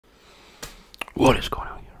What is going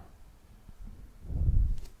on here?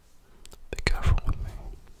 Be careful with me.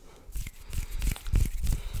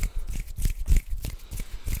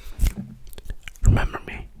 Remember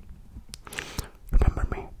me. Remember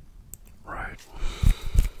me. Right.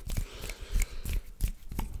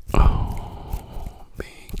 Oh, be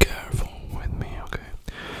careful with me, okay?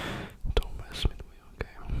 Don't mess with me,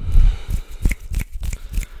 okay?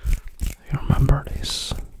 You remember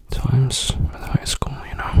these times at high school,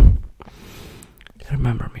 you know? You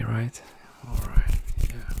remember me, right? Alright,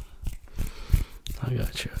 yeah. I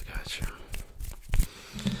got you.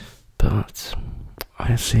 But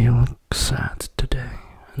I see you look sad today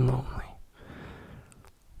and lonely.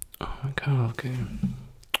 Oh my god, okay.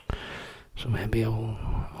 So maybe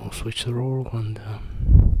I'll switch the role and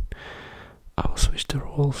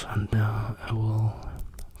I will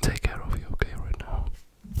take care of you, okay, right now.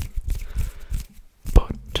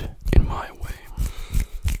 But in my way.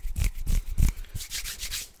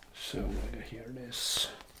 So I hear this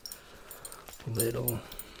little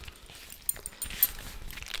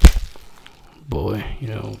boy, you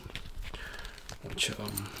know, which I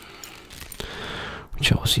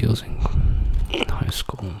was using in high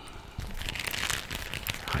school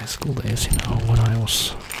days, you know, when I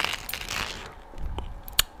was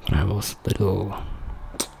little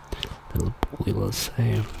bully, let's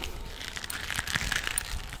say.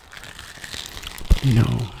 But, you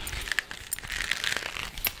know,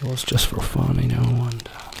 it was just for fun, you know, and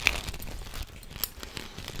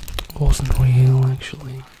it wasn't real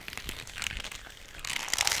actually.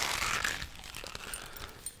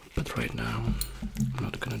 But right now, I'm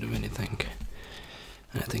not gonna do anything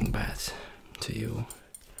bad to you.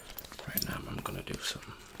 Right now, I'm gonna do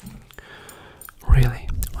some really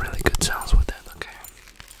good sounds with that, okay?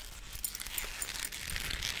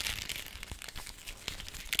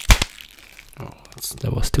 Oh,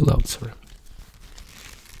 that was too loud, sorry.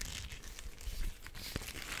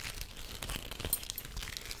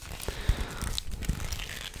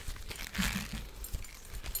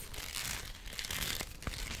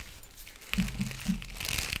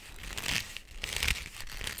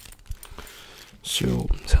 So,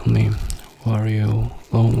 tell me, why are you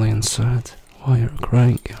lonely and sad? Why are you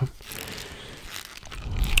crying?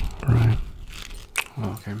 Right.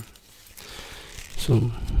 Okay.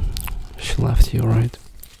 So, she left you, right?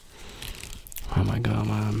 Oh my god,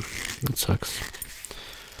 man, it sucks.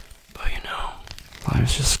 But you know,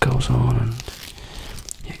 life just goes on and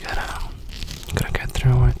you gotta get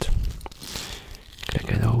through it. You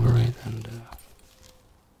gotta get over it and,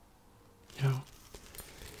 you know,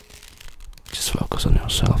 just focus on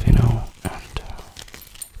yourself, you know, and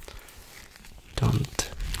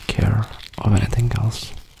don't care of anything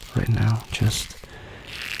else right now. Just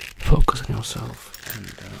focus on yourself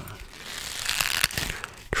and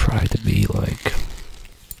try to be like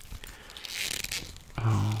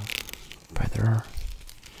better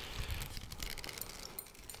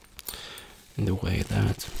in the way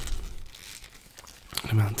that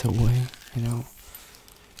a mental way, you know,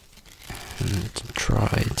 and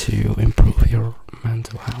try to improve your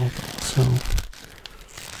mental health also.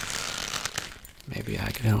 Maybe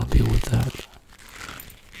I can help you with that.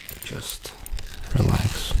 Just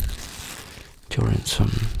relax during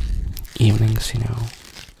some evenings, you know,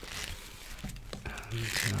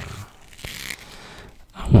 and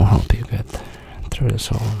I will help you get through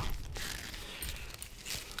this all.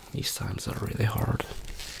 These times are really hard,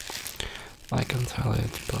 I can tell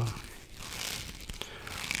it, but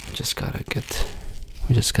we just gotta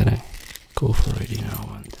go for it, you know,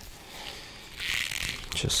 and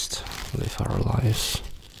just live our lives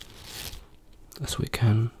as we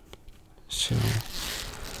can. So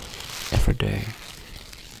every day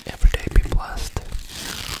be blessed.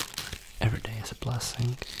 Every day is a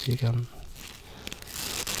blessing. You can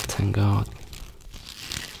thank God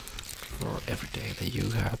for every day that you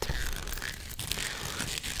had,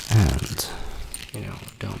 and you know,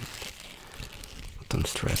 don't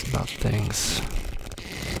stress about things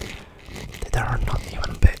that are not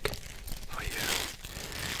even big for you.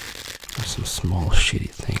 There's some small shitty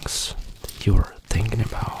things that you're thinking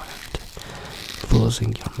about and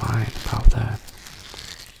losing your mind about that.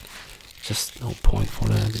 Just no point for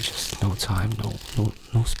that. There's just no time,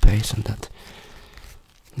 no space in that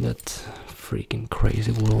freaking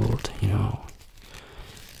crazy world, you know.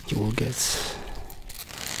 You will get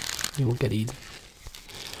eaten.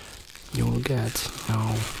 You will get, you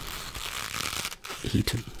know,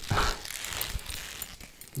 eaten.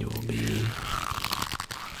 You will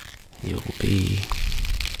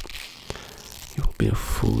be a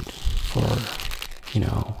food for, you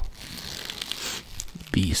know,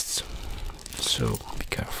 beasts. So be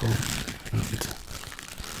careful and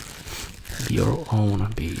be your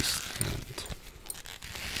own beast and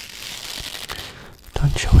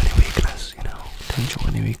don't show any weakness, don't show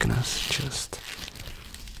any weakness, just,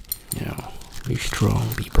 be strong,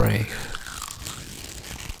 be brave,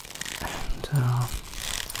 and,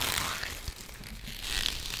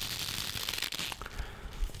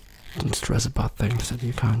 don't stress about things that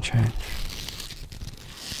you can't change.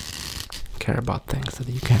 Care about things that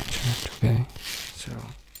you can't change, okay? So,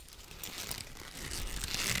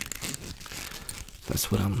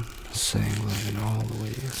 that's what I'm saying, like, in all the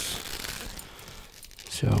ways.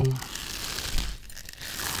 So,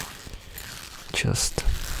 just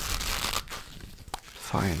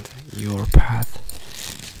find your path,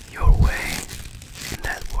 your way in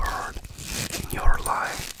that world, in your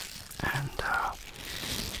life, and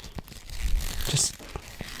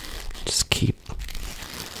just keep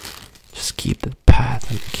that path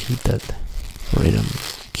and keep that rhythm,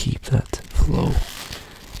 keep that flow,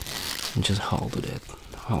 and just hold to it,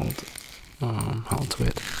 hold to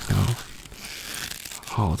it,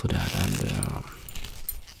 hold to that, and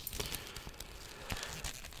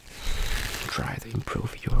try to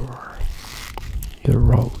improve your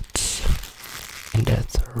roads in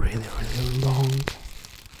that really long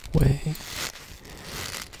way.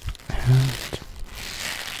 And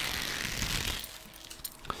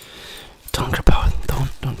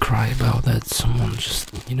don't cry about that someone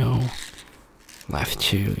just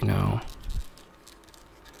left you,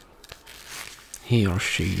 he or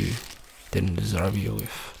she didn't deserve you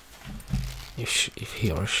if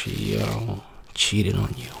he or she cheated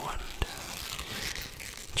on you and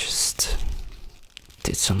just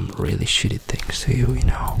did some really shitty things to you.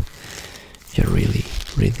 You're really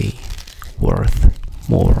worth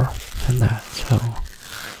more than that, so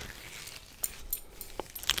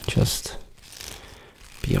just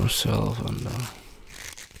be yourself and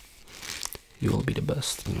you will be the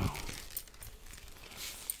best.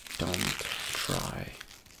 Don't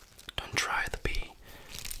try to be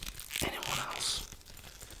anyone else.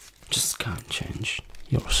 Just can't change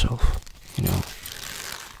yourself, you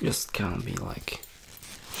just can't be like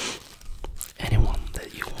anyone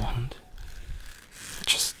that you want.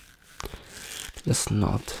 Just that's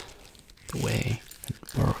not the way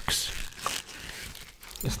it works.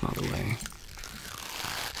 That's not the way.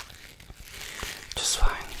 Just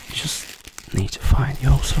fine. You just need to find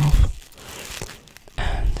yourself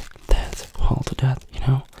and hold to that,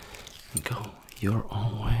 and go your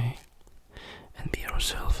own way and be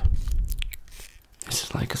yourself. This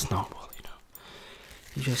is like a snowball,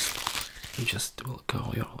 You just will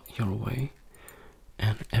go your way,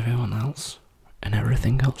 and everyone else and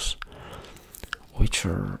everything else which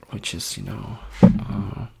is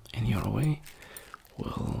in your way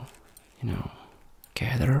will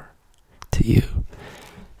gather to you,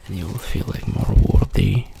 and you will feel like more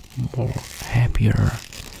worthy, more happier,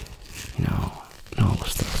 and all the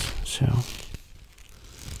stuff. So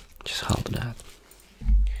just hold that.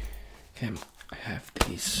 Okay, I have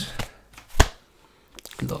these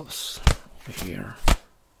gloves over here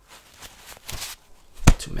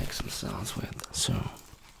to make some sounds with. So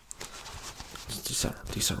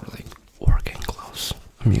these are like working gloves.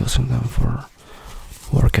 I'm using them for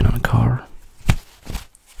working on a car.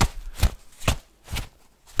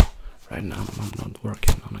 Right now I'm not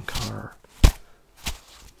working on a car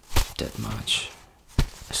that much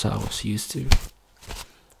as I was used to,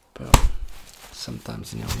 but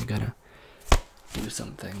sometimes you gotta do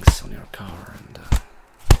some things on your car, and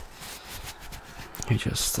you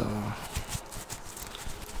just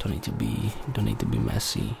don't need to be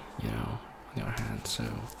messy, on your hands. So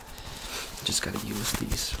you just gotta use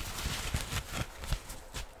these.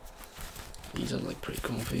 These are like pretty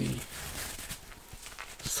comfy,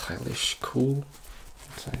 stylish, cool,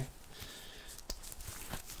 I'd say.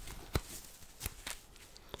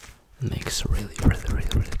 Makes really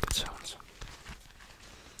good sounds.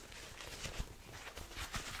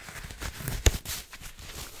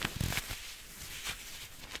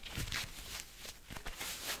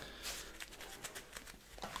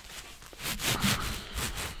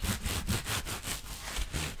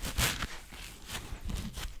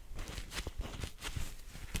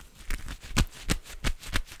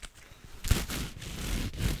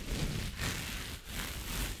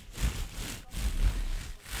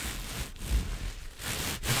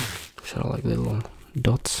 Sort of like little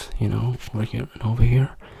dots, over here and over here,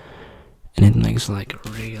 and it makes like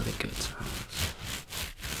really good sounds.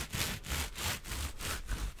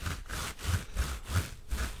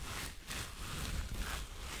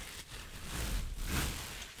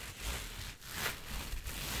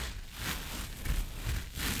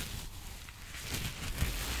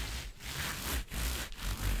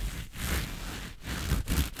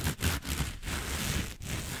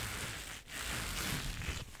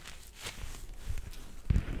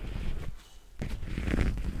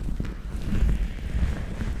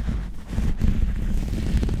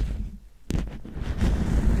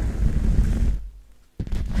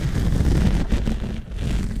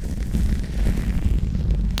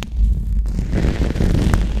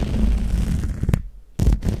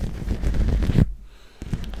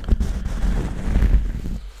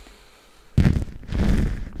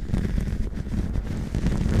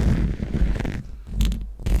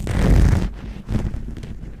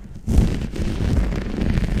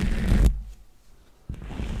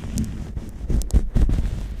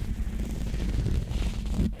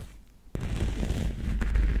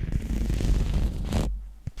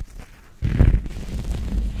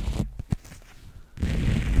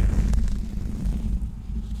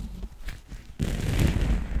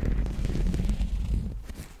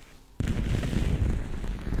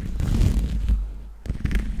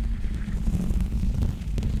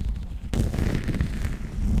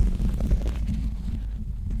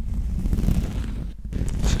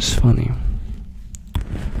 funny.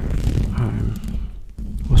 I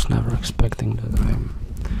was never expecting that I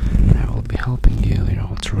will be helping you,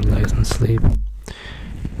 to relax and sleep.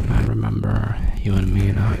 I remember you and me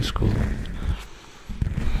in high school.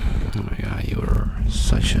 Oh yeah, you were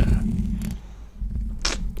such a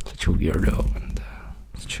weirdo and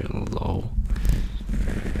such a low,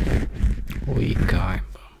 weak guy.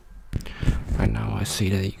 But right now I see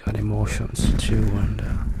that you got emotions too, and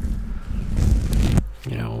I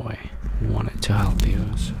wanted to help you.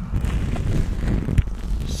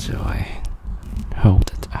 So I hope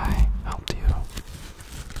that I helped you.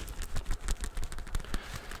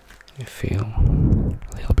 You feel a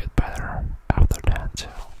little bit better after that, so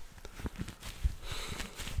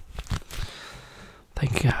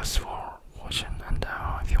thank you guys for watching, and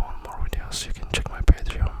if you want more videos you can check my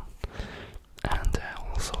Patreon, and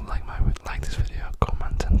also like this video,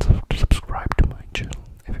 comment and subscribe to my channel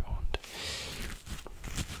if you want.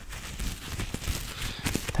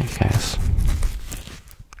 Thank you guys.